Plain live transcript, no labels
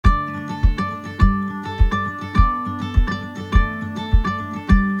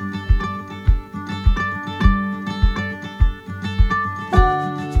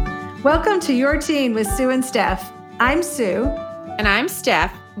Welcome to Your Teen with Sue and Steph. I'm Sue. And I'm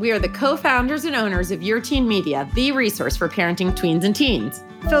Steph. We are the co-founders and owners of Your Teen Media, the resource for parenting tweens and teens.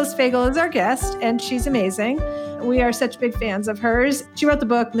 Phyllis Fagell is our guest, and she's amazing. We are such big fans of hers. She wrote the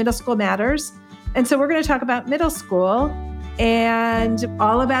book, Middle School Matters. And so we're going to talk about middle school and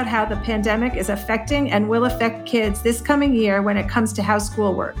all about how the pandemic is affecting and will affect kids this coming year when it comes to how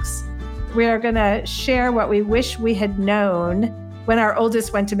school works. We are going to share what we wish we had known when our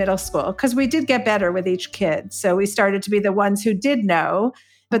oldest went to middle school, because we did get better with each kid. So we started to be the ones who did know.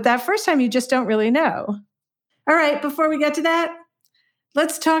 But that first time, you just don't really know. All right, before we get to that,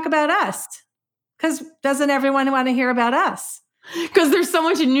 let's talk about us. Because doesn't everyone want to hear about us? Because there's so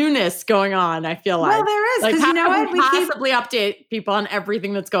much newness going on, I feel like. Well, there is. Because how you know what? we possibly update people on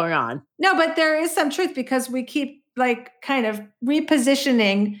everything that's going on. No, but there is some truth because we keep kind of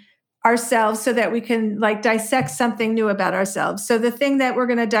repositioning ourselves so that we can dissect something new about ourselves. So the thing that we're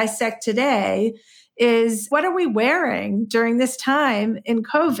going to dissect today is, what are we wearing during this time in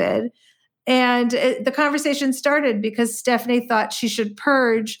COVID? And the conversation started because Stephanie thought she should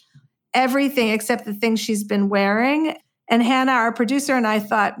purge everything except the things she's been wearing. And Hannah, our producer, and I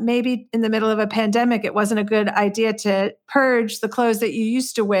thought maybe in the middle of a pandemic, it wasn't a good idea to purge the clothes that you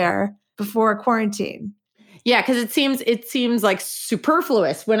used to wear before quarantine. Yeah, because it seems like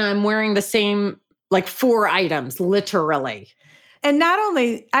superfluous when I'm wearing the same 4 items, literally. And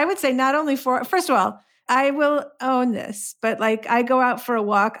I would say not only for, first of all, I will own this, but I go out for a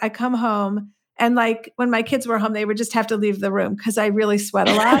walk, I come home, and when my kids were home, they would just have to leave the room because I really sweat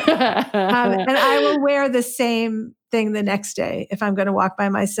a lot. And I will wear the same thing the next day if I'm going to walk by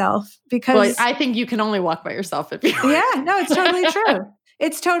myself because I think you can only walk by yourself if you Yeah, no, it's totally true.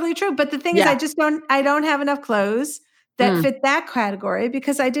 It's totally true. But the thing is, I don't have enough clothes that fit that category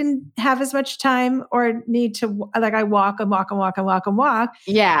because I didn't have as much time or need to, I walk and walk and walk and walk and walk.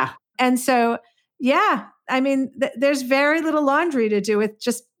 Yeah. And so, there's very little laundry to do with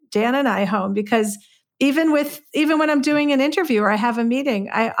just Dan and I home because even when I'm doing an interview or I have a meeting,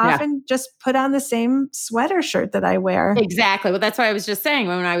 I often just put on the same sweater shirt that I wear. Exactly. Well, that's what I was just saying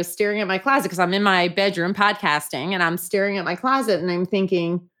when I was staring at my closet, because I'm in my bedroom podcasting and I'm staring at my closet and I'm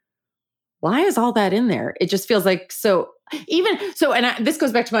thinking, why is all that in there? It just feels like this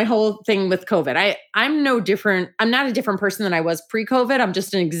goes back to my whole thing with COVID. I'm no different. I'm not a different person than I was pre-COVID. I'm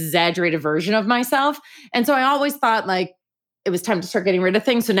just an exaggerated version of myself. And so I always thought it was time to start getting rid of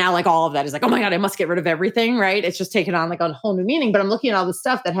things. So now all of that is oh my God, I must get rid of everything, right? It's just taken on a whole new meaning. But I'm looking at all the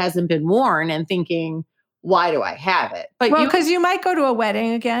stuff that hasn't been worn and thinking, why do I have it? But because you might go to a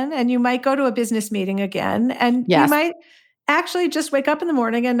wedding again and you might go to a business meeting again. And you might actually just wake up in the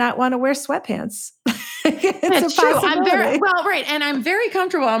morning and not want to wear sweatpants. That's true. And I'm very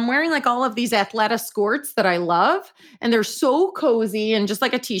comfortable. I'm wearing all of these Athleta skirts that I love, and they're so cozy and just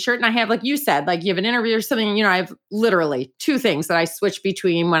like a t-shirt. And I have, like you said, you have an interview or something, I have literally 2 things that I switch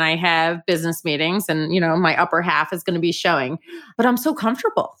between when I have business meetings and, my upper half is going to be showing, but I'm so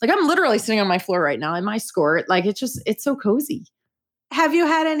comfortable. I'm literally sitting on my floor right now in my skirt. It's so cozy. Have you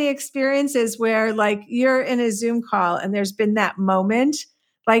had any experiences where you're in a Zoom call and there's been that moment?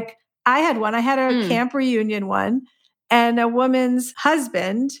 I had one. I had a camp reunion one, and a woman's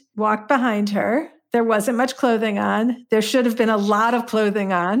husband walked behind her. There wasn't much clothing on. There should have been a lot of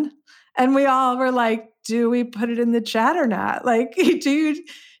clothing on. And we all were do we put it in the chat or not? Do you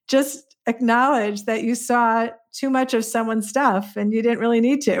just acknowledge that you saw too much of someone's stuff and you didn't really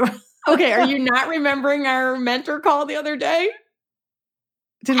need to? Okay. Are you not remembering our mentor call the other day?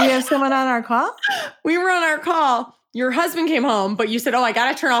 Did we have someone on our call? We were on our call. Your husband came home, but you said, I got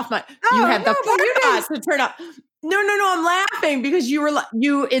to turn off my, you had the podcast to turn off. No, I'm laughing because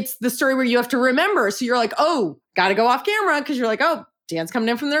it's the story where you have to remember. So you're got to go off camera because you're Dan's coming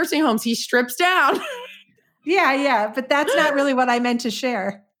in from the nursing homes. He strips down. Yeah. But that's not really what I meant to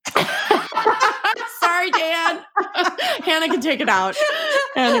share. Sorry, Dan. Hannah can take it out.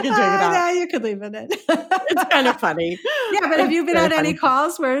 No, you could leave it in. It's kind of funny. Yeah, but have you been on any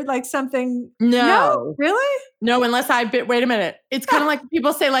calls where something? No. Really? No, unless wait a minute. It's kind of like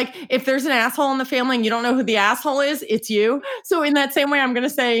people say, if there's an asshole in the family and you don't know who the asshole is, it's you. So in that same way, I'm going to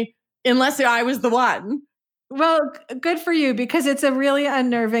say, unless I was the one. Well, good for you, because it's a really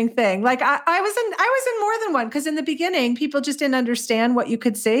unnerving thing. I was in more than one, because in the beginning, people just didn't understand what you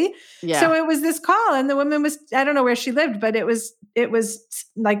could see. Yeah. So it was this call, and the woman was, I don't know where she lived, but it was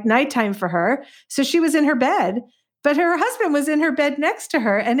nighttime for her. So she was in her bed, but her husband was in her bed next to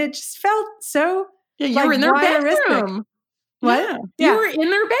her, and it just felt so you were in their bedroom. What? Yeah. You were in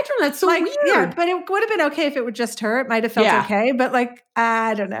their bedroom. That's so weird. Yeah, but it would have been okay if it were just her. It might have felt okay, but like,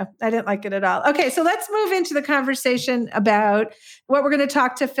 I don't know. I didn't like it at all. Okay, so let's move into the conversation about what we're going to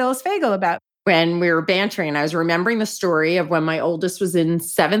talk to Phyllis Fagell about. When we were bantering, and I was remembering the story of when my oldest was in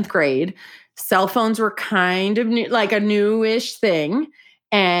 7th grade, cell phones were kind of new, like a newish thing.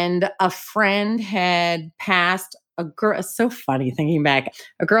 And a friend had passed a girl. It's so funny thinking back.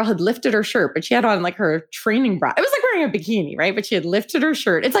 A girl had lifted her shirt, but she had on like her training bra. It was like wearing a bikini, right? But she had lifted her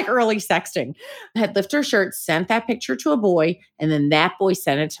shirt. It's like early sexting. Had lifted her shirt, sent that picture to a boy, and then that boy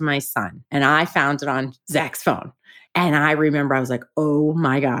sent it to my son. And I found it on Zach's phone. And I remember I was like, oh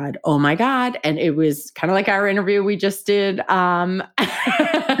my God. And it was kind of like our interview we just did. I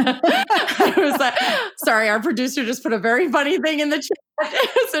was like, sorry, our producer just put a very funny thing in the chat.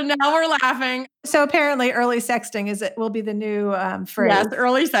 So now we're laughing. So apparently early sexting will be the new phrase. Yes,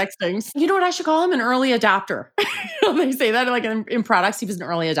 early sexting. You know what I should call him? An early adopter. They say that like in products, he was an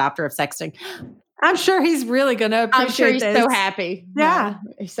early adopter of sexting. I'm sure he's really going to appreciate I'm sure he's this. so happy. Yeah.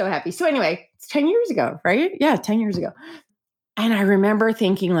 He's so happy. So anyway, it's 10 years ago, right? Yeah, 10 years ago. And I remember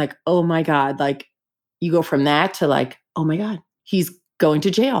thinking like, oh my God, like you go from that to like, oh my God, he's going to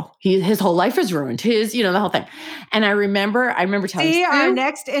jail. His whole life is ruined. The whole thing. And I remember telling See our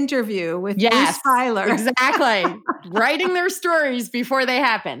next interview with Bruce Feiler. Exactly. Writing their stories before they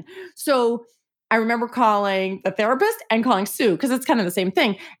happen. So I remember calling the therapist and calling Sue because it's kind of the same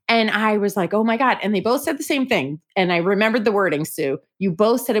thing. And I was like, oh my God. And they both said the same thing. And I remembered the wording, Sue. You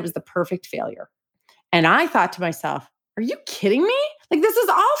both said it was the perfect failure. And I thought to myself, are you kidding me? Like, this is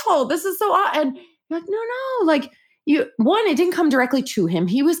awful. This is so awful. And you're like, no. Like, it didn't come directly to him.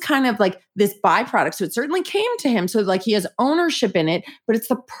 He was kind of like this byproduct. So it certainly came to him. So like he has ownership in it, but it's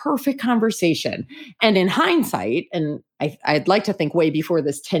the perfect conversation. And in hindsight, and I'd like to think way before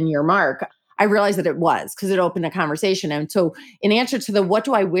this 10-year mark, I realized that it was because it opened a conversation. And so in answer to the what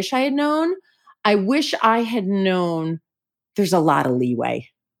do I wish I had known? I wish I had known there's a lot of leeway,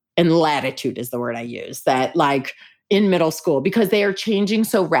 and latitude is the word I use, that like in middle school, because they are changing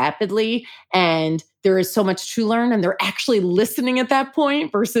so rapidly and there is so much to learn and they're actually listening at that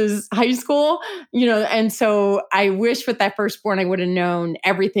point versus high school, and so I wish with that firstborn, I would have known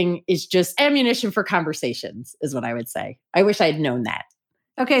everything is just ammunition for conversations is what I would say. I wish I had known that.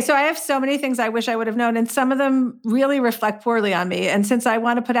 Okay, so I have so many things I wish I would have known, and some of them really reflect poorly on me. And since I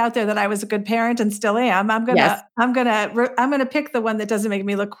want to put out there that I was a good parent and still am, I'm gonna pick the one that doesn't make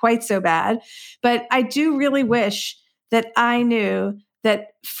me look quite so bad. But I do really wish that I knew that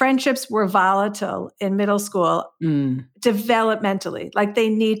friendships were volatile in middle school developmentally, like they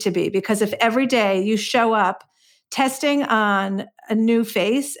need to be. Because if every day you show up testing on a new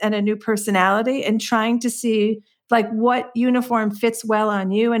face and a new personality and trying to see like what uniform fits well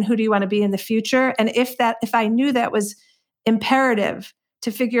on you and who do you want to be in the future. And if I knew that was imperative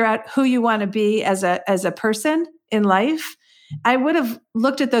to figure out who you want to be as a person in life, I would have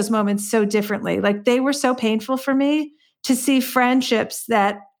looked at those moments so differently. Like they were so painful for me to see friendships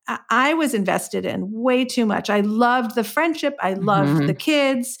that I was invested in way too much. I loved the friendship. I loved the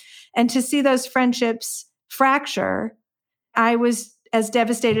kids. And to see those friendships fracture, I was as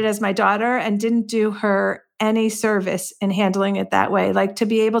devastated as my daughter and didn't do her any service in handling it that way. Like to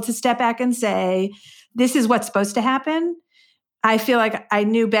be able to step back and say, this is what's supposed to happen. I feel like I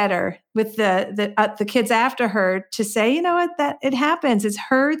knew better with the kids after her to say, you know what, that it happens. It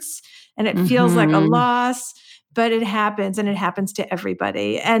hurts and it feels like a loss, but it happens and it happens to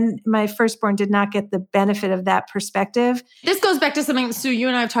everybody. And my firstborn did not get the benefit of that perspective. This goes back to something, Sue, you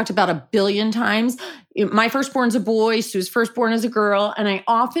and I have talked about a billion times. My firstborn's a boy, Sue's firstborn is a girl. And I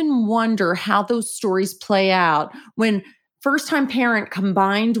often wonder how those stories play out when first-time parent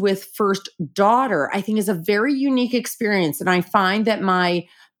combined with first daughter, I think is a very unique experience. And I find that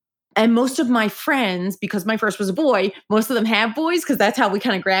most of my friends, because my first was a boy, most of them have boys because that's how we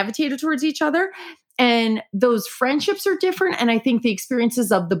kind of gravitated towards each other. And those friendships are different. And I think the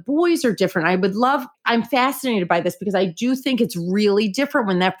experiences of the boys are different. I'm fascinated by this because I do think it's really different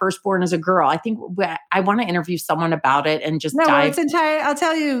when that firstborn is a girl. I think I want to interview someone about it and just dive. I'll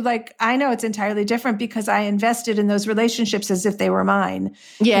tell you, like, I know it's entirely different because I invested in those relationships as if they were mine.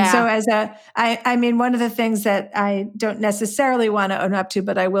 Yeah. And so I mean, one of the things that I don't necessarily want to own up to,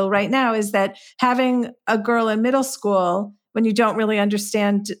 but I will right now, is that having a girl in middle school when you don't really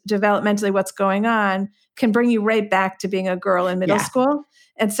understand developmentally what's going on, can bring you right back to being a girl in middle school.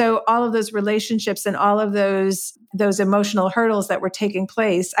 And so all of those relationships and all of those emotional hurdles that were taking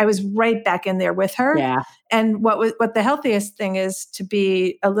place, I was right back in there with her. Yeah. And what the healthiest thing is to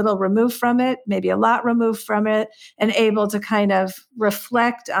be a little removed from it, maybe a lot removed from it, and able to kind of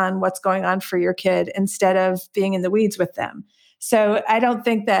reflect on what's going on for your kid instead of being in the weeds with them. So I don't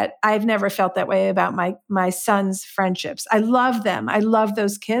think that I've never felt that way about my son's friendships. I love them. I love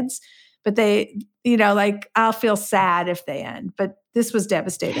those kids, but they, I'll feel sad if they end, but this was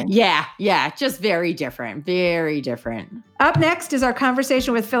devastating. Yeah. Just very different. Very different. Up next is our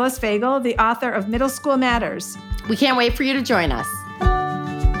conversation with Phyllis Fagell, the author of Middle School Matters. We can't wait for you to join us.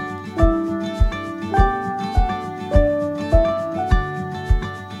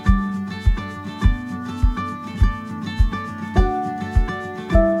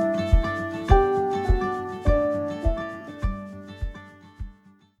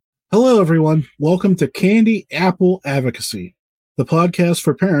 Hello, everyone. Welcome to Candy Apple Advocacy, the podcast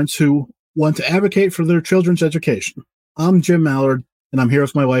for parents who want to advocate for their children's education. I'm Jim Mallard, and I'm here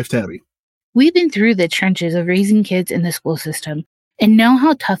with my wife, Tabby. We've been through the trenches of raising kids in the school system and know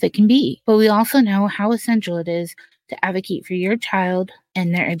how tough it can be, but we also know how essential it is to advocate for your child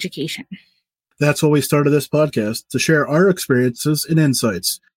and their education. That's why we started this podcast, to share our experiences and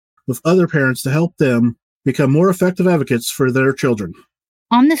insights with other parents to help them become more effective advocates for their children.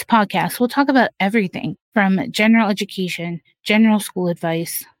 On this podcast, we'll talk about everything from general education, general school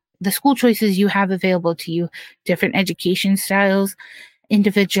advice, the school choices you have available to you, different education styles,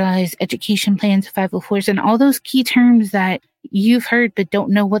 individualized education plans, 504s, and all those key terms that you've heard but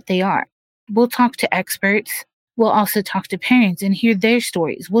don't know what they are. We'll talk to experts. We'll also talk to parents and hear their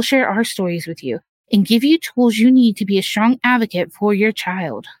stories. We'll share our stories with you and give you tools you need to be a strong advocate for your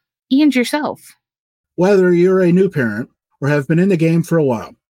child and yourself. Whether you're a new parent or have been in the game for a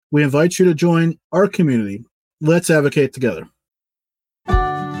while, we invite you to join our community. Let's advocate together.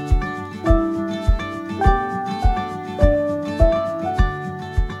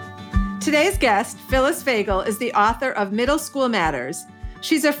 Today's guest, Phyllis Fagell, is the author of Middle School Matters.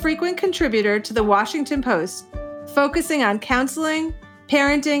 She's a frequent contributor to the Washington Post, focusing on counseling,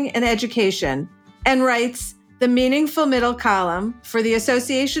 parenting, and education, and writes the Meaningful Middle column for the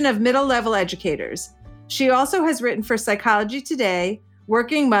Association of Middle-Level Educators. She also has written for Psychology Today,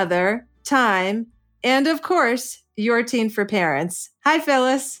 Working Mother, Time, and of course, Your Teen for Parents. Hi,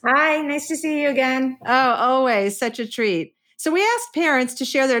 Phyllis. Hi, nice to see you again. Oh, always such a treat. So we asked parents to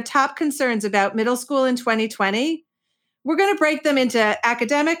share their top concerns about middle school in 2020. We're going to break them into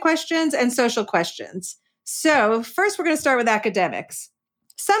academic questions and social questions. So first, we're going to start with academics.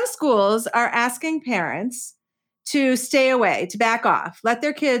 Some schools are asking parents to stay away, to back off, let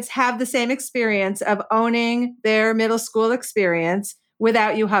their kids have the same experience of owning their middle school experience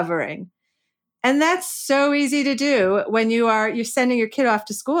without you hovering. And that's so easy to do when you're sending your kid off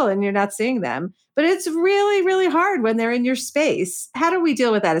to school and you're not seeing them. But it's really, really hard when they're in your space. How do we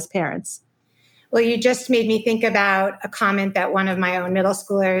deal with that as parents? Well, you just made me think about a comment that one of my own middle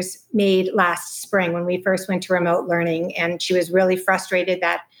schoolers made last spring when we first went to remote learning. And she was really frustrated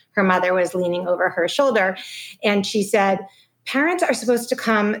that her mother was leaning over her shoulder. And she said, parents are supposed to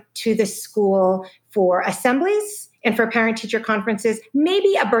come to the school for assemblies and for parent-teacher conferences,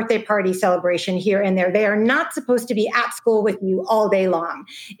 maybe a birthday party celebration here and there. They are not supposed to be at school with you all day long.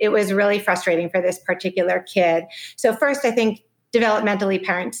 It was really frustrating for this particular kid. So first, I think developmentally,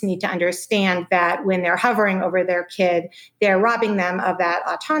 parents need to understand that when they're hovering over their kid, they're robbing them of that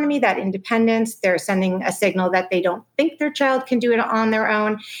autonomy, that independence. They're sending a signal that they don't think their child can do it on their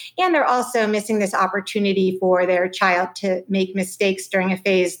own. And they're also missing this opportunity for their child to make mistakes during a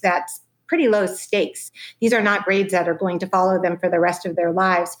phase that's pretty low stakes. These are not grades that are going to follow them for the rest of their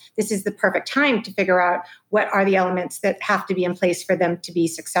lives. This is the perfect time to figure out what are the elements that have to be in place for them to be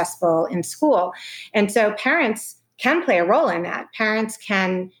successful in school. And so parents can play a role in that. Parents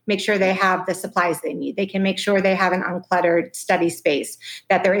can make sure they have the supplies they need. They can make sure they have an uncluttered study space,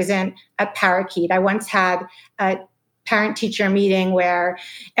 that there isn't a parakeet. I once had a parent-teacher meeting where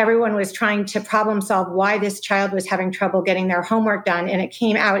everyone was trying to problem solve why this child was having trouble getting their homework done. And it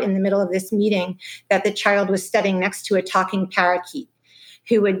came out in the middle of this meeting that the child was studying next to a talking parakeet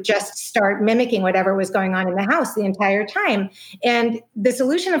who would just start mimicking whatever was going on in the house the entire time. And the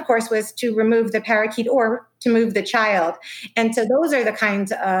solution, of course, was to remove the parakeet or to move the child. And so those are the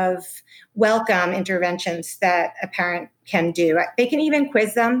kinds of welcome interventions that a parent can do. They can even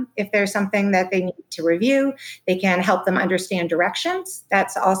quiz them if there's something that they need to review. They can help them understand directions.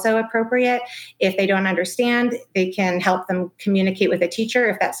 That's also appropriate. If they don't understand, they can help them communicate with a teacher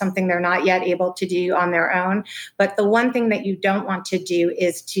if that's something they're not yet able to do on their own. But the one thing that you don't want to do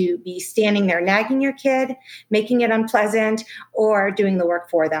is to be standing there nagging your kid, making it unpleasant, or doing the work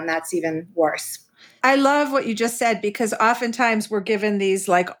for them. That's even worse. I love what you just said, because oftentimes we're given these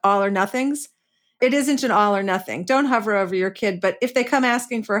like all or nothings. It isn't an all or nothing. Don't hover over your kid, but if they come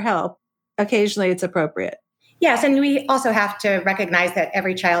asking for help, occasionally it's appropriate. Yes, and we also have to recognize that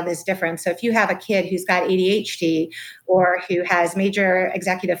every child is different. So if you have a kid who's got ADHD or who has major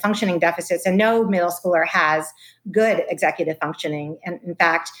executive functioning deficits, and no middle schooler has good executive functioning, and in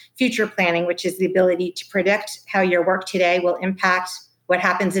fact, future planning, which is the ability to predict how your work today will impact what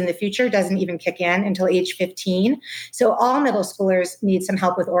happens in the future, doesn't even kick in until age 15. So all middle schoolers need some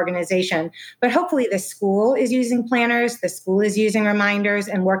help with organization. But hopefully the school is using planners, the school is using reminders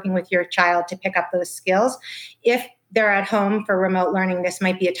and working with your child to pick up those skills. If they're at home for remote learning, this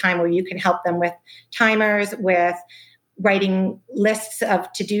might be a time where you can help them with timers, with writing lists of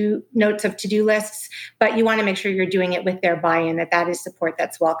notes of to-do lists, but you want to make sure you're doing it with their buy-in, that is support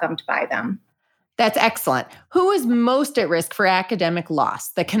that's welcomed by them. That's excellent. Who is most at risk for academic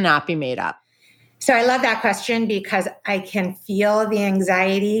loss that cannot be made up? So I love that question because I can feel the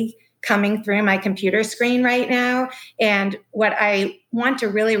anxiety coming through my computer screen right now. And what I want to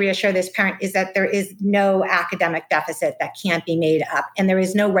really reassure this parent is that there is no academic deficit that can't be made up. And there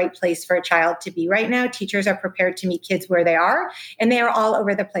is no right place for a child to be right now. Teachers are prepared to meet kids where they are, and they are all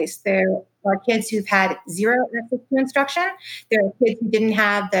over the place. There are kids who've had zero access to instruction. There are kids who didn't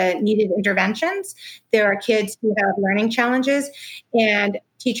have the needed interventions. There are kids who have learning challenges, and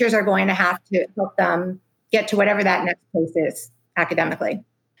teachers are going to have to help them get to whatever that next place is academically.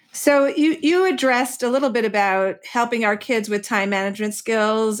 So you addressed a little bit about helping our kids with time management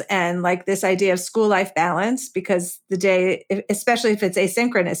skills and like this idea of school life balance, because the day, especially if it's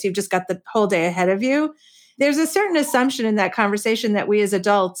asynchronous, you've just got the whole day ahead of you. There's a certain assumption in that conversation that we as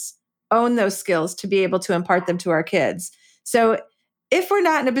adults own those skills to be able to impart them to our kids. So if we're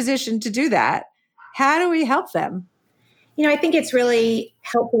not in a position to do that, how do we help them? You know, I think it's really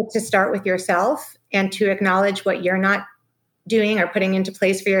helpful to start with yourself and to acknowledge what you're not doing or putting into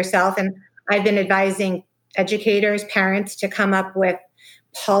place for yourself. And I've been advising educators, parents to come up with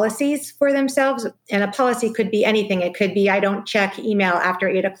policies for themselves. And a policy could be anything. It could be, I don't check email after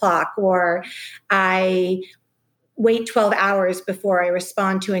 8:00, or I wait 12 hours before I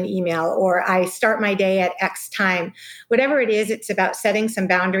respond to an email, or I start my day at X time. Whatever it is, it's about setting some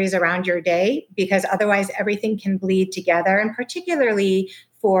boundaries around your day, because otherwise everything can bleed together. And particularly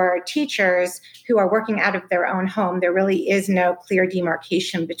for teachers who are working out of their own home, there really is no clear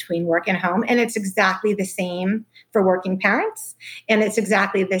demarcation between work and home. And it's exactly the same for working parents. And it's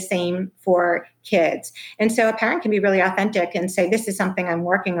exactly the same for kids. And so a parent can be really authentic and say, this is something I'm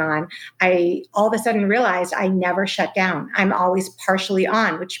working on. I all of a sudden realized I never shut down. I'm always partially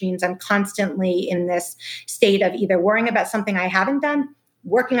on, which means I'm constantly in this state of either worrying about something I haven't done,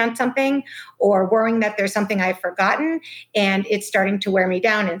 working on something, or worrying that there's something I've forgotten, and it's starting to wear me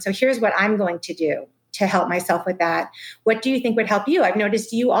down. And so here's what I'm going to do to help myself with that. What do you think would help you? I've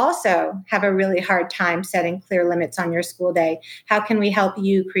noticed you also have a really hard time setting clear limits on your school day. How can we help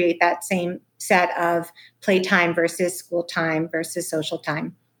you create that same set of playtime versus school time versus social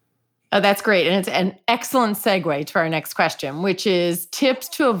time? Oh, that's great. And it's an excellent segue to our next question, which is tips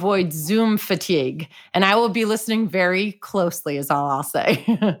to avoid Zoom fatigue. And I will be listening very closely, is all I'll say.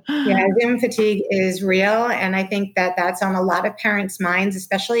 Yeah, Zoom fatigue is real. And I think that that's on a lot of parents' minds,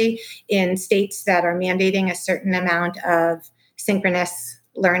 especially in states that are mandating a certain amount of synchronous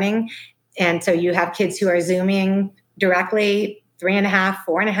learning. And so you have kids who are Zooming directly 3.5,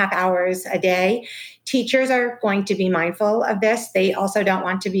 4.5 hours a day. Teachers are going to be mindful of this. They also don't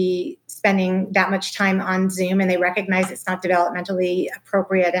want to be spending that much time on Zoom, and they recognize it's not developmentally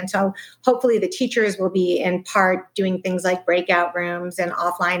appropriate. And so hopefully the teachers will be in part doing things like breakout rooms and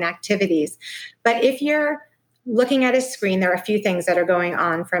offline activities. But if you're looking at a screen, there are a few things that are going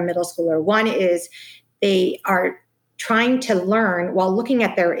on for a middle schooler. One is they are trying to learn while looking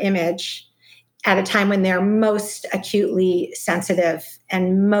at their image at a time when they're most acutely sensitive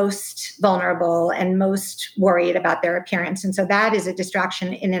and most vulnerable and most worried about their appearance. And so that is a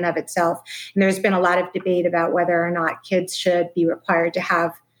distraction in and of itself. And there's been a lot of debate about whether or not kids should be required to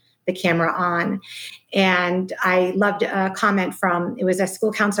have the the camera on. And I loved a comment it was a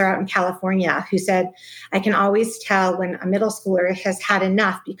school counselor out in California who said, I can always tell when a middle schooler has had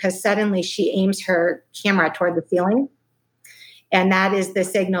enough because suddenly she aims her camera toward the ceiling. And that is the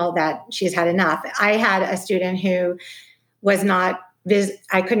signal that she's had enough. I had a student who was not,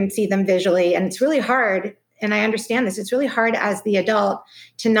 I couldn't see them visually. And it's really hard. And I understand this. It's really hard as the adult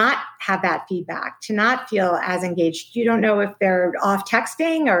to not have that feedback, to not feel as engaged. You don't know if they're off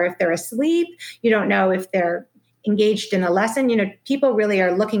texting or if they're asleep. You don't know if they're engaged in a lesson. People really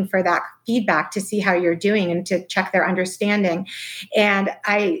are looking for that feedback to see how you're doing and to check their understanding. And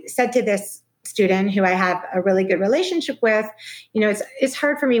I said to this student who I have a really good relationship with, it's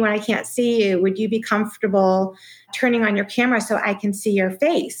hard for me when I can't see you. Would you be comfortable turning on your camera so I can see your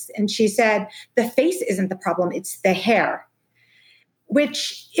face? And she said, the face isn't the problem, it's the hair,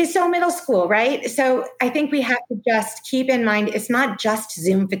 which is so middle school, right? So I think we have to just keep in mind, it's not just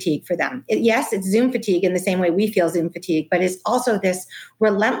Zoom fatigue for them. Yes, it's Zoom fatigue in the same way we feel Zoom fatigue, but it's also this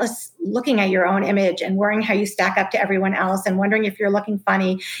relentless looking at your own image and worrying how you stack up to everyone else and wondering if you're looking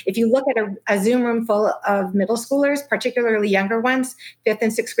funny. If you look at a Zoom room full of middle schoolers, particularly younger ones, 5th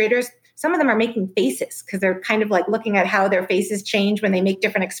and 6th graders, some of them are making faces because they're kind of like looking at how their faces change when they make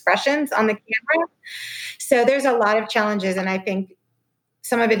different expressions on the camera. So there's a lot of challenges. And I think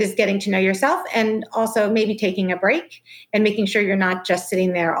some of it is getting to know yourself and also maybe taking a break and making sure you're not just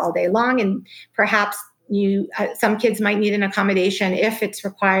sitting there all day long. And perhaps some kids might need an accommodation if it's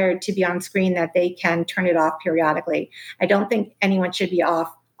required to be on screen that they can turn it off periodically. I don't think anyone should be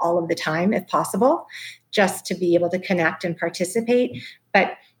off all of the time if possible, just to be able to connect and participate.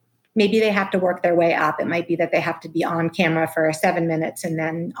 But maybe they have to work their way up. It might be that they have to be on camera for 7 minutes and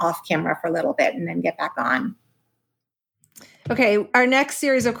then off camera for a little bit and then get back on. Okay, our next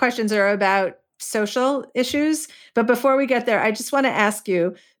series of questions are about social issues. But before we get there, I just want to ask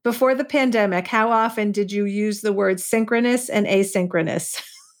you, before the pandemic, how often did you use the words synchronous and asynchronous?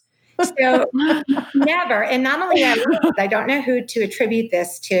 So never. And not only that, I don't know who to attribute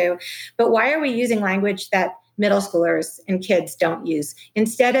this to, but why are we using language that middle schoolers and kids don't use?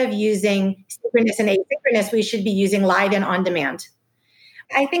 Instead of using synchronous and asynchronous, we should be using live and on demand.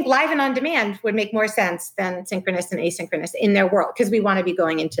 I think live and on demand would make more sense than synchronous and asynchronous in their world because we want to be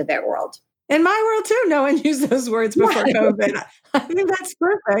going into their world. In my world too, no one used those words before COVID. I think that's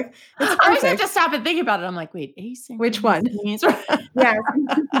perfect. I always have to stop and think about it. I'm like, wait, asynchronous? Which one? Yeah.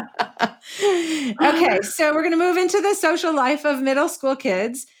 Okay, so we're going to move into the social life of middle school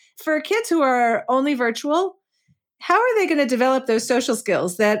kids. For kids who are only virtual, how are they going to develop those social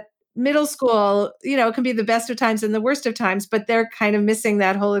skills that middle school, can be the best of times and the worst of times, but they're kind of missing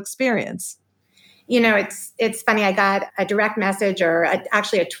that whole experience? It's funny. I got a direct message or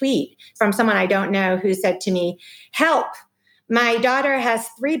actually a tweet from someone I don't know who said to me, help, my daughter has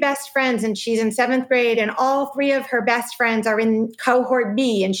 3 best friends and she's in 7th grade and all 3 of her best friends are in cohort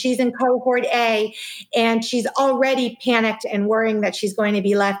B and she's in cohort A and she's already panicked and worrying that she's going to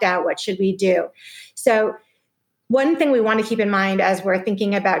be left out. What should we do? So one thing we want to keep in mind as we're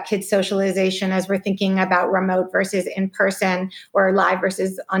thinking about kids' socialization, as we're thinking about remote versus in-person or live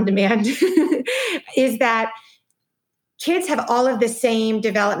versus on-demand, is that kids have all of the same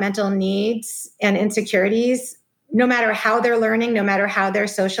developmental needs and insecurities, no matter how they're learning, no matter how they're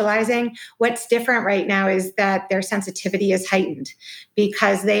socializing. What's different right now is that their sensitivity is heightened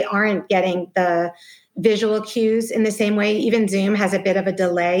because they aren't getting the visual cues in the same way. Even Zoom has a bit of a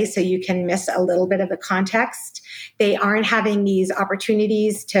delay, so you can miss a little bit of the context. They aren't having these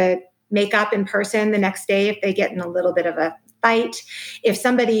opportunities to make up in person the next day if they get in a little bit of a fight. If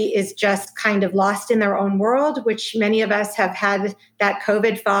somebody is just kind of lost in their own world, which many of us have had that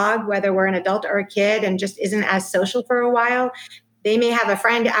COVID fog, whether we're an adult or a kid, and just isn't as social for a while, they may have a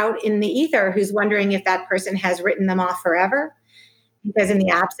friend out in the ether who's wondering if that person has written them off forever. Because in the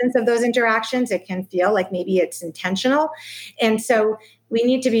absence of those interactions, it can feel like maybe it's intentional. And so we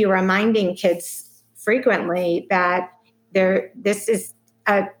need to be reminding kids frequently that this is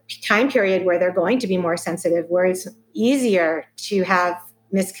a time period where they're going to be more sensitive, where it's easier to have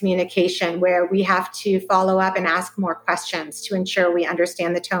miscommunication, where we have to follow up and ask more questions to ensure we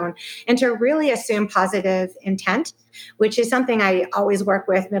understand the tone and to really assume positive intent, which is something I always work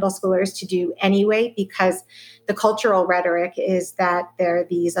with middle schoolers to do anyway, because the cultural rhetoric is that they're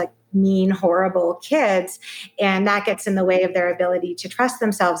these like mean, horrible kids, and that gets in the way of their ability to trust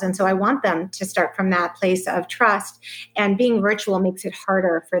themselves. And so I want them to start from that place of trust, and being virtual makes it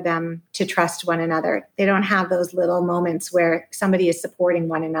harder for them to trust one another. They don't have those little moments where somebody is supporting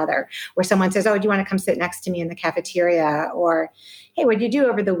one another, where someone says, oh, do you want to come sit next to me in the cafeteria? Or, hey, what did you do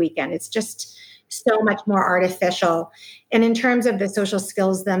over the weekend? It's just so much more artificial. And in terms of the social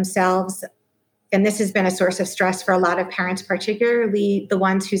skills themselves, and this has been a source of stress for a lot of parents, particularly the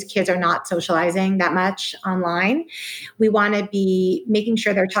ones whose kids are not socializing that much online. We want to be making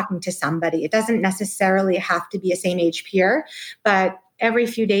sure they're talking to somebody. It doesn't necessarily have to be a same age peer, but every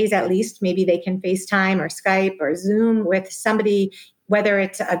few days at least, maybe they can FaceTime or Skype or Zoom with somebody, whether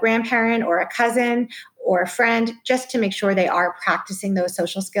it's a grandparent or a cousin or a friend, just to make sure they are practicing those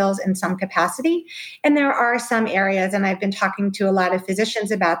social skills in some capacity. And there are some areas, and I've been talking to a lot of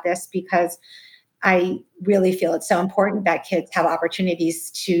physicians about this because I really feel it's so important that kids have opportunities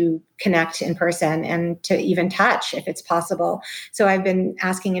to connect in person and to even touch if it's possible. So I've been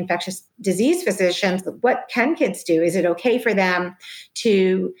asking infectious disease physicians, what can kids do? Is it okay for them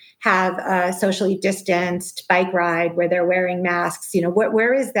to have a socially distanced bike ride where they're wearing masks?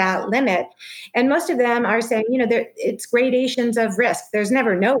 Where is that limit? And most of them are saying, it's gradations of risk. There's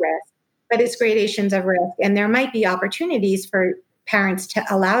never no risk, but it's gradations of risk. And there might be opportunities for parents to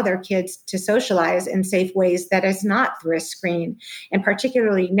allow their kids to socialize in safe ways that is not through a screen. And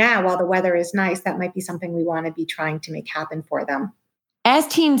particularly now, while the weather is nice, that might be something we want to be trying to make happen for them. As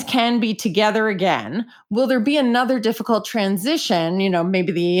teens can be together again, will there be another difficult transition,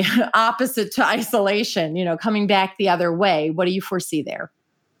 maybe the opposite to isolation, coming back the other way? What do you foresee there?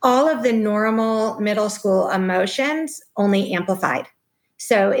 All of the normal middle school emotions only amplified.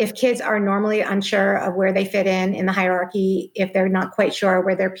 So if kids are normally unsure of where they fit in the hierarchy, if they're not quite sure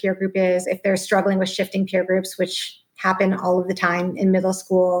where their peer group is, if they're struggling with shifting peer groups, which happen all of the time in middle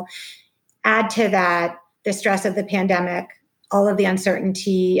school, add to that the stress of the pandemic, all of the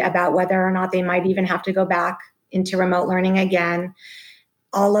uncertainty about whether or not they might even have to go back into remote learning again,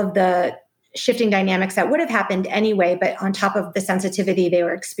 all of the shifting dynamics that would have happened anyway, but on top of the sensitivity they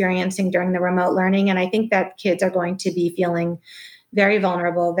were experiencing during the remote learning. And I think that kids are going to be feeling very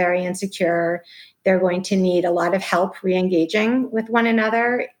vulnerable, very insecure. They're going to need a lot of help re-engaging with one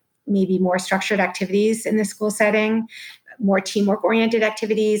another, maybe more structured activities in the school setting, more teamwork-oriented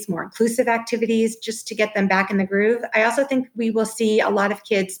activities, more inclusive activities, just to get them back in the groove. I also think we will see a lot of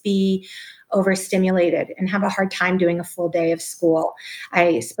kids be overstimulated and have a hard time doing a full day of school.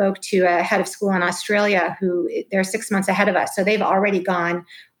 I spoke to a head of school in Australia who they're 6 months ahead of us. So they've already gone,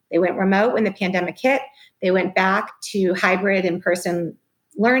 they went remote when the pandemic hit. They went back to hybrid in-person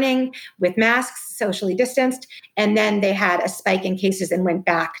learning with masks, socially distanced, and then they had a spike in cases and went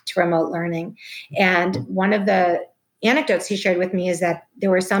back to remote learning. And one of the anecdotes he shared with me is that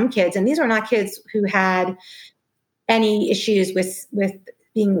there were some kids, and these were not kids who had any issues with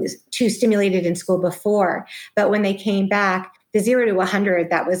being too stimulated in school before, but when they came back, the 0 to 100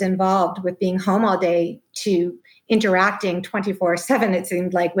 that was involved with being home all day to interacting 24/7, it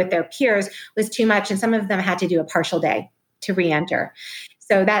seemed like, with their peers was too much. And some of them had to do a partial day to re-enter.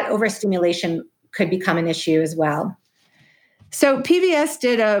 So that overstimulation could become an issue as well. So PBS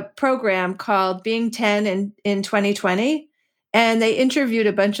did a program called Being 10 in 2020, and they interviewed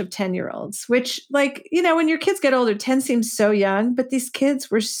a bunch of 10-year-olds, which, when your kids get older, 10 seems so young, but these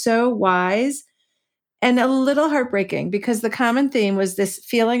kids were so wise and a little heartbreaking because the common theme was this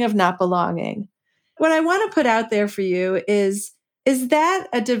feeling of not belonging. What I want to put out there for you is that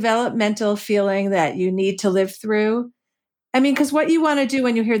a developmental feeling that you need to live through? I mean, because what you want to do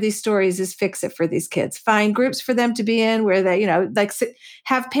when you hear these stories is fix it for these kids. Find groups for them to be in where they,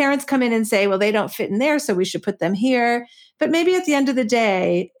 have parents come in and say, well, they don't fit in there, so we should put them here. But maybe at the end of the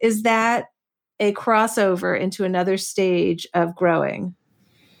day, is that a crossover into another stage of growing?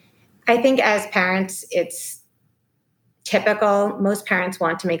 I think as parents, it's typical. Most parents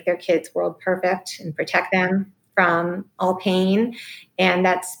want to make their kids world perfect and protect them from all pain. And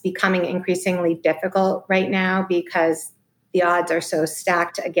that's becoming increasingly difficult right now because the odds are so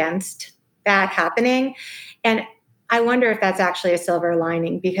stacked against that happening. And I wonder if that's actually a silver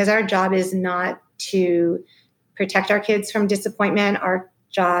lining, because our job is not to protect our kids from disappointment. Our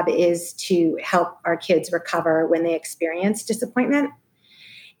job is to help our kids recover when they experience disappointment.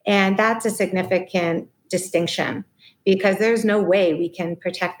 And that's a significant distinction, because there's no way we can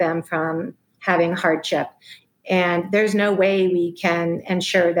protect them from having hardship. And there's no way we can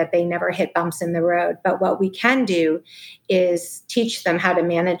ensure that they never hit bumps in the road. But what we can do is teach them how to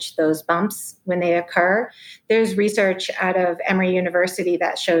manage those bumps when they occur. There's research out of Emory University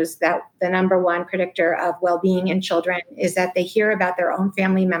that shows that the number one predictor of well-being in children is that they hear about their own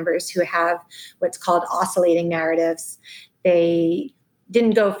family members who have what's called oscillating narratives. They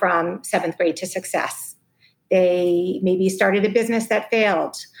didn't go from 7th grade to success. They maybe started a business that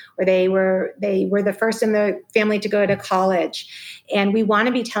failed, or they were the first in the family to go to college. And we want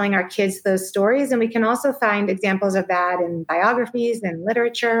to be telling our kids those stories. And we can also find examples of that in biographies and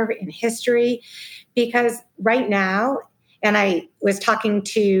literature, in history, because right now, and I was talking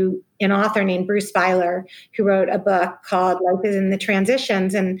to an author named Bruce Feiler, who wrote a book called Life is in the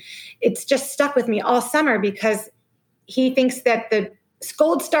Transitions. And it's just stuck with me all summer because he thinks that the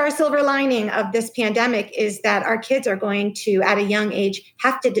gold star silver lining of this pandemic is that our kids are going to, at a young age,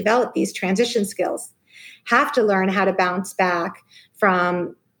 have to develop these transition skills, have to learn how to bounce back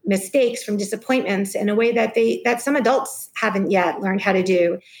from mistakes, from disappointments in a way that some adults haven't yet learned how to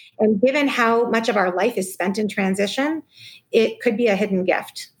do. And given how much of our life is spent in transition, it could be a hidden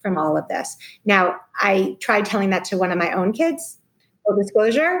gift from all of this. Now, I tried telling that to one of my own kids, full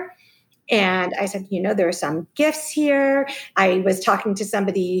disclosure. And I said, there are some gifts here. I was talking to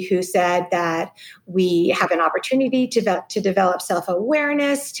somebody who said that we have an opportunity to develop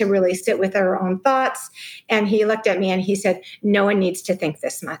self-awareness, to really sit with our own thoughts. And he looked at me and he said, no one needs to think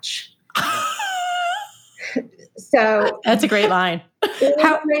this much. So that's a great line.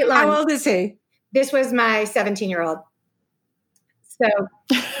 How old is he? This was my 17-year-old. So,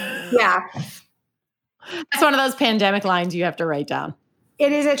 yeah. That's one of those pandemic lines you have to write down.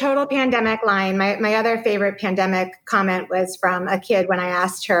 It is a total pandemic line. My other favorite pandemic comment was from a kid when I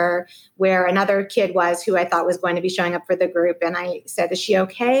asked her where another kid was who I thought was going to be showing up for the group. And I said, is she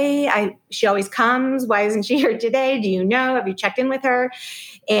okay? She always comes. Why isn't she here today? Do you know? Have you checked in with her?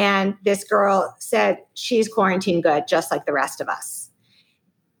 And this girl said, she's quarantine good, just like the rest of us.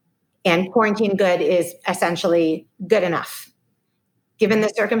 And quarantine good is essentially good enough. Given the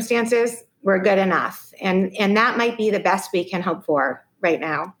circumstances, we're good enough. And that might be the best we can hope for right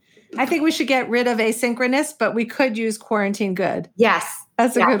now. I think we should get rid of asynchronous, but we could use quarantine good. Yes.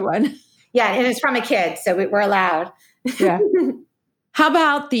 That's a good one. Yeah. And it's from a kid, so we're allowed. Yeah. How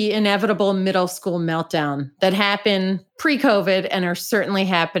about the inevitable middle school meltdown that happened pre-COVID and are certainly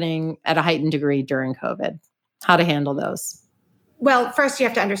happening at a heightened degree during COVID? How to handle those? Well, first you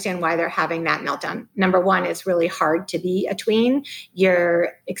have to understand why they're having that meltdown. Number one, it's really hard to be a tween.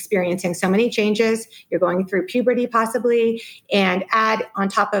 You're experiencing so many changes. You're going through puberty possibly. And add on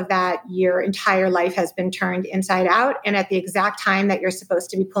top of that, your entire life has been turned inside out. And at the exact time that you're supposed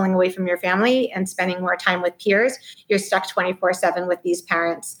to be pulling away from your family and spending more time with peers, you're stuck 24/7 with these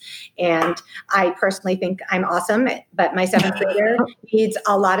parents. And I personally think I'm awesome, but my seventh grader needs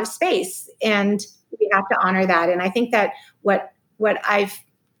a lot of space. And we have to honor that. And I think that what I've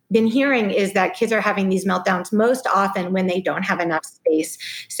been hearing is that kids are having these meltdowns most often when they don't have enough space.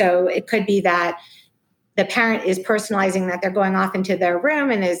 So it could be that the parent is personalizing that they're going off into their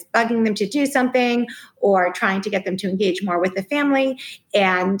room and is bugging them to do something or trying to get them to engage more with the family.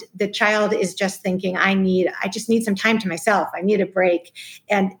 And the child is just thinking, I just need some time to myself. I need a break.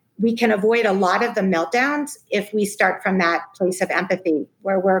 And we can avoid a lot of the meltdowns if we start from that place of empathy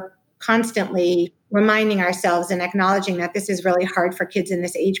where we're constantly reminding ourselves and acknowledging that this is really hard for kids in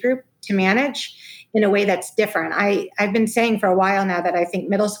this age group to manage in a way that's different. I've been saying for a while now that I think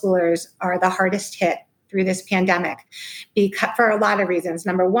middle schoolers are the hardest hit through this pandemic for a lot of reasons.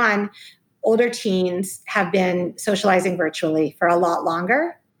 Number one, older teens have been socializing virtually for a lot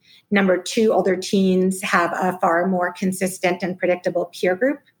longer. Number two, older teens have a far more consistent and predictable peer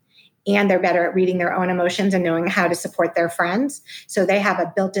group. And they're better at reading their own emotions and knowing how to support their friends. So they have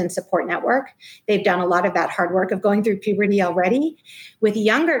a built-in support network. They've done a lot of that hard work of going through puberty already. With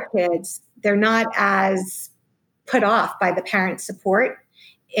younger kids, they're not as put off by the parent support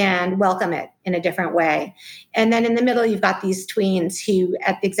and welcome it in a different way. And then in the middle, you've got these tweens who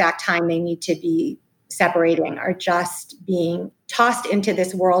at the exact time they need to be separating are just being tossed into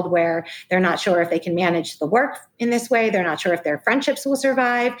this world where they're not sure if they can manage the work in this way. They're not sure if their friendships will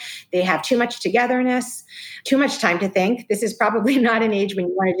survive. They have too much togetherness, too much time to think. This is probably not an age when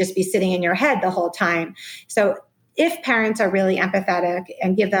you want to just be sitting in your head the whole time. So if parents are really empathetic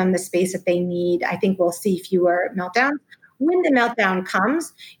and give them the space that they need, I think we'll see fewer meltdowns. When the meltdown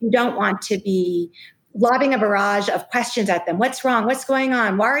comes, you don't want to be lobbing a barrage of questions at them. What's wrong? What's going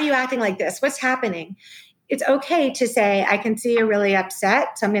on? Why are you acting like this? What's happening? It's okay to say, I can see you're really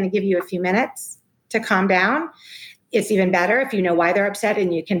upset, so I'm going to give you a few minutes to calm down. It's even better if you know why they're upset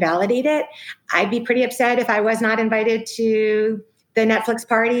and you can validate it. I'd be pretty upset if I was not invited to the Netflix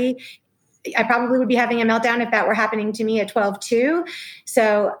party. I probably would be having a meltdown if that were happening to me at 12 too.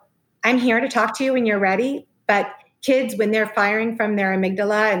 So I'm here to talk to you when you're ready. But kids, when they're firing from their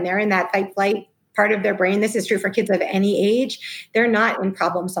amygdala and they're in that fight flight part of their brain, this is true for kids of any age, they're not in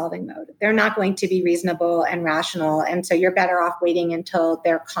problem solving mode. They're not going to be reasonable and rational. And so you're better off waiting until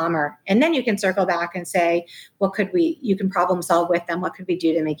they're calmer. And then you can circle back and say, you can problem solve with them. What could we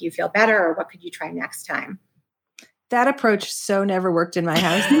do to make you feel better? Or what could you try next time? That approach so never worked in my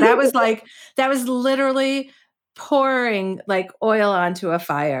house. That was literally pouring like oil onto a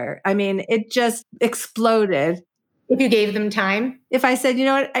fire. I mean, it just exploded. If you gave them time? If I said, you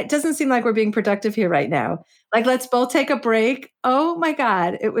know what, it doesn't seem like we're being productive here right now. Like, let's both take a break. Oh my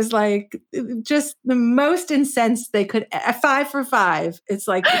God. It was like just the most incensed they could. 5 for 5. It's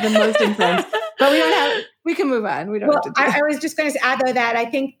like the most incensed. But we can move on. We don't have to do I was just going to add though that I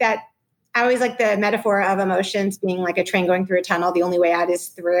think that I always like the metaphor of emotions being like a train going through a tunnel. The only way out is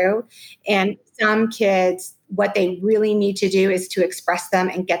through. And some kids, what they really need to do is to express them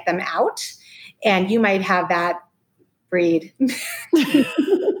and get them out. And you might have that breed.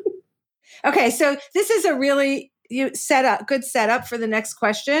 Okay, so this is a really good setup for the next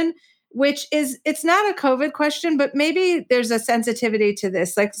question, which is, it's not a COVID question, but maybe there's a sensitivity to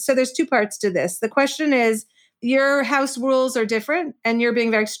this. So there's 2 parts to this. The question is, your house rules are different and you're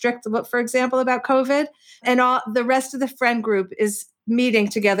being very strict, for example, about COVID, and all the rest of the friend group is meeting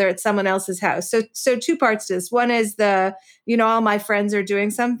together at someone else's house. So 2 parts to this. One is all my friends are doing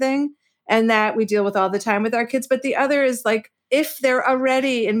something, and that we deal with all the time with our kids. But the other is like, if they're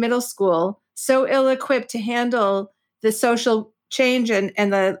already in middle school, so ill-equipped to handle the social change and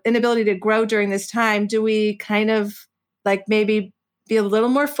the inability to grow during this time, do we kind of like maybe be a little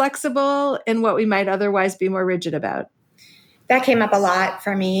more flexible in what we might otherwise be more rigid about? That came up a lot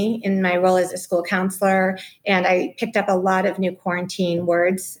for me in my role as a school counselor, and I picked up a lot of new quarantine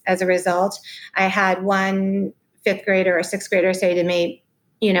words as a result. I had one 5th grader or 6th grader say to me,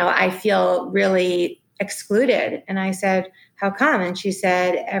 I feel really excluded. And I said, how come? And she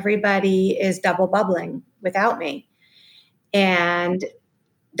said, everybody is double bubbling without me. And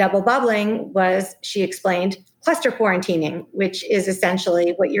double bubbling was, she explained, cluster quarantining, which is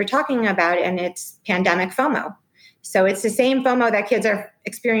essentially what you're talking about. And it's pandemic FOMO. So it's the same FOMO that kids are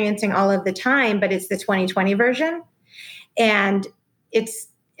experiencing all of the time, but it's the 2020 version. And it's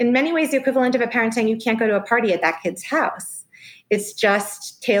in many ways the equivalent of a parent saying you can't go to a party at that kid's house. It's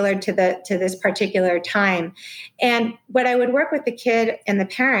just tailored to this particular time. And what I would work with the kid and the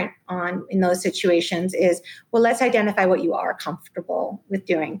parent on in those situations is, well, let's identify what you are comfortable with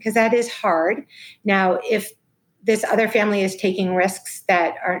doing, because that is hard. Now, if this other family is taking risks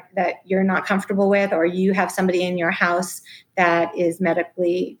that you're not comfortable with, or you have somebody in your house that is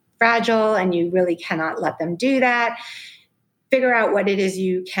medically fragile and you really cannot let them do that, figure out what it is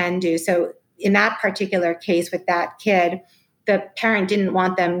you can do. So in that particular case with that kid, the parent didn't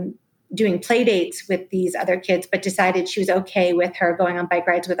want them doing play dates with these other kids, but decided she was okay with her going on bike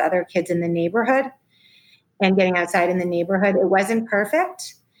rides with other kids in the neighborhood and getting outside in the neighborhood. It wasn't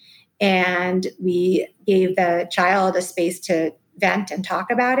perfect. And we gave the child a space to vent and talk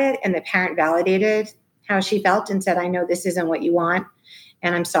about it. And the parent validated how she felt and said, I know this isn't what you want,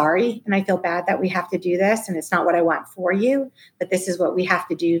 and I'm sorry. And I feel bad that we have to do this. And it's not what I want for you, but this is what we have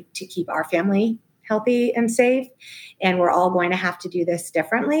to do to keep our family healthy and safe. And we're all going to have to do this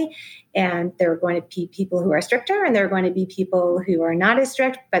differently. And there are going to be people who are stricter, and there are going to be people who are not as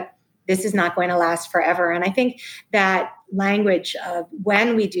strict, but this is not going to last forever. And I think that language of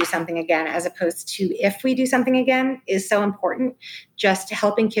when we do something again, as opposed to if we do something again, is so important, just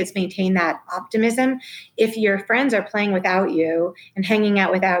helping kids maintain that optimism. If your friends are playing without you and hanging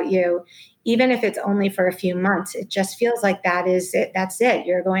out without you, even if it's only for a few months, it just feels like that is it. That's it.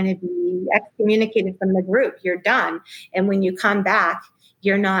 You're going to be excommunicated from the group. You're done. And when you come back,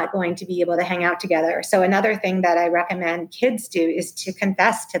 you're not going to be able to hang out together. So another thing that I recommend kids do is to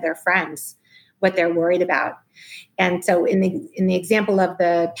confess to their friends what they're worried about. And so in the example of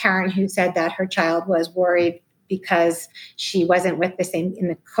the parent who said that her child was worried because she wasn't with in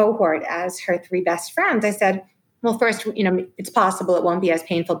the cohort as her 3 best friends, I said, well, first, it's possible it won't be as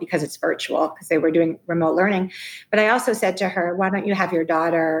painful because it's virtual, because they were doing remote learning. But I also said to her, why don't you have your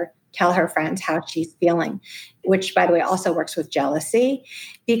daughter tell her friends how she's feeling, which, by the way, also works with jealousy.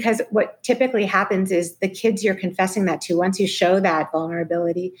 Because what typically happens is the kids you're confessing that to, once you show that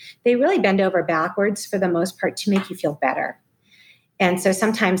vulnerability, they really bend over backwards for the most part to make you feel better. And so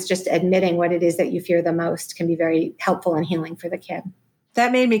sometimes just admitting what it is that you fear the most can be very helpful and healing for the kid.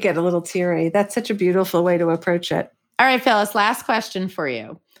 That made me get a little teary. That's such a beautiful way to approach it. All right, Phyllis, last question for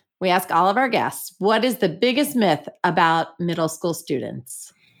you. We ask all of our guests, what is the biggest myth about middle school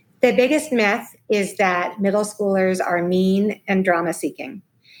students? The biggest myth is that middle schoolers are mean and drama-seeking.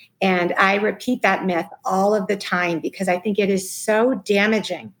 And I repeat that myth all of the time because I think it is so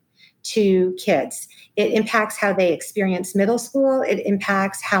damaging to kids. It impacts how they experience middle school. It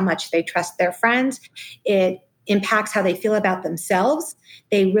impacts how much they trust their friends. It impacts how they feel about themselves.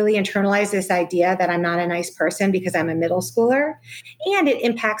 They really internalize this idea that I'm not a nice person because I'm a middle schooler. And it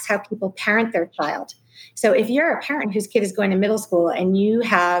impacts how people parent their child. So if you're a parent whose kid is going to middle school and you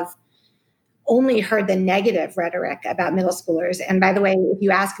have only heard the negative rhetoric about middle schoolers, and by the way, if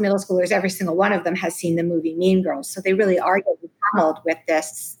you ask middle schoolers, every single one of them has seen the movie Mean Girls. So they really are getting pummeled with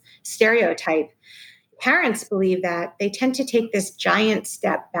this stereotype. Parents believe that they tend to take this giant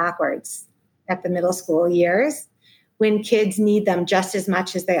step backwards at the middle school years when kids need them just as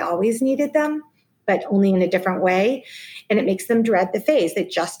much as they always needed them, but only in a different way. And it makes them dread the phase. They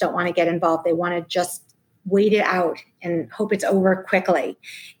just don't want to get involved. They want to just wait it out and hope it's over quickly.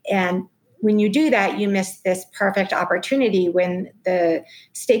 And when you do that, you miss this perfect opportunity when the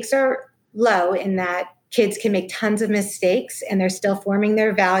stakes are low in that kids can make tons of mistakes and they're still forming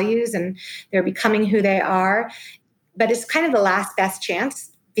their values and they're becoming who they are. But it's kind of the last best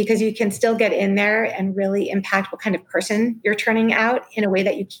chance because you can still get in there and really impact what kind of person you're turning out in a way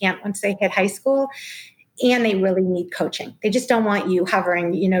that you can't once they hit high school. And they really need coaching. They just don't want you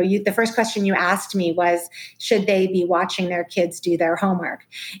hovering. The first question you asked me was, should they be watching their kids do their homework?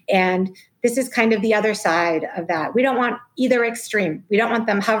 And this is kind of the other side of that. We don't want either extreme. We don't want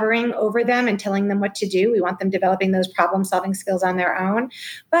them hovering over them and telling them what to do. We want them developing those problem-solving skills on their own.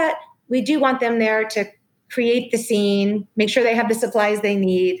 But we do want them there to create the scene, make sure they have the supplies they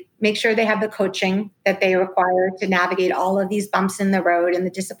need, make sure they have the coaching that they require to navigate all of these bumps in the road and the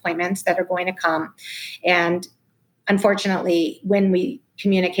disappointments that are going to come. And unfortunately, when we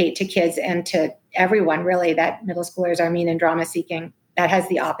communicate to kids and to everyone really that middle schoolers are mean and drama seeking, that has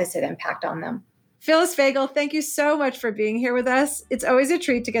the opposite impact on them. Phyllis Fagell, thank you so much for being here with us. It's always a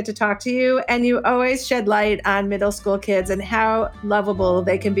treat to get to talk to you, and you always shed light on middle school kids and how lovable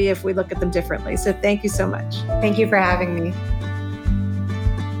they can be if we look at them differently. So thank you so much. Thank you for having me.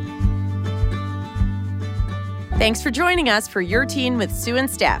 Thanks for joining us for Your Teen with Sue and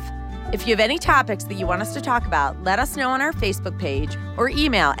Steph. If you have any topics that you want us to talk about, let us know on our Facebook page or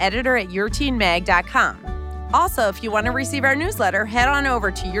email editor@yourteenmag.com. Also, if you want to receive our newsletter, head on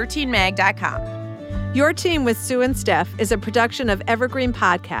over to yourteenmag.com. Your Teen with Sue and Steph is a production of Evergreen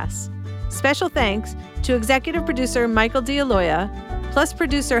Podcasts. Special thanks to executive producer Michael D'Aloia, plus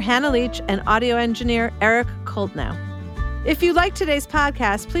producer Hannah Leach and audio engineer Eric Koltnow. If you like today's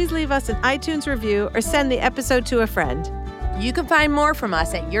podcast, please leave us an iTunes review or send the episode to a friend. You can find more from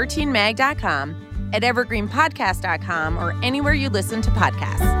us at yourteenmag.com, at evergreenpodcast.com, or anywhere you listen to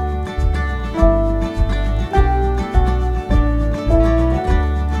podcasts.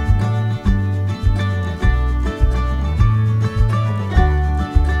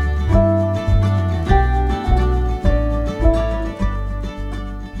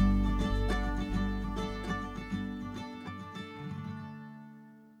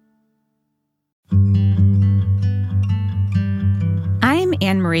 I'm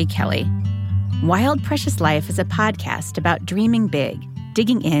Anne-Marie Kelly. Wild Precious Life is a podcast about dreaming big,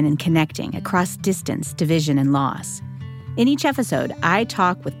 digging in and connecting across distance, division, and loss. In each episode, I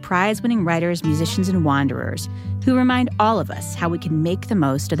talk with prize-winning writers, musicians, and wanderers who remind all of us how we can make the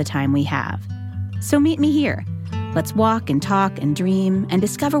most of the time we have. So meet me here. Let's walk and talk and dream and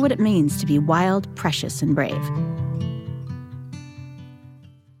discover what it means to be wild, precious, and brave.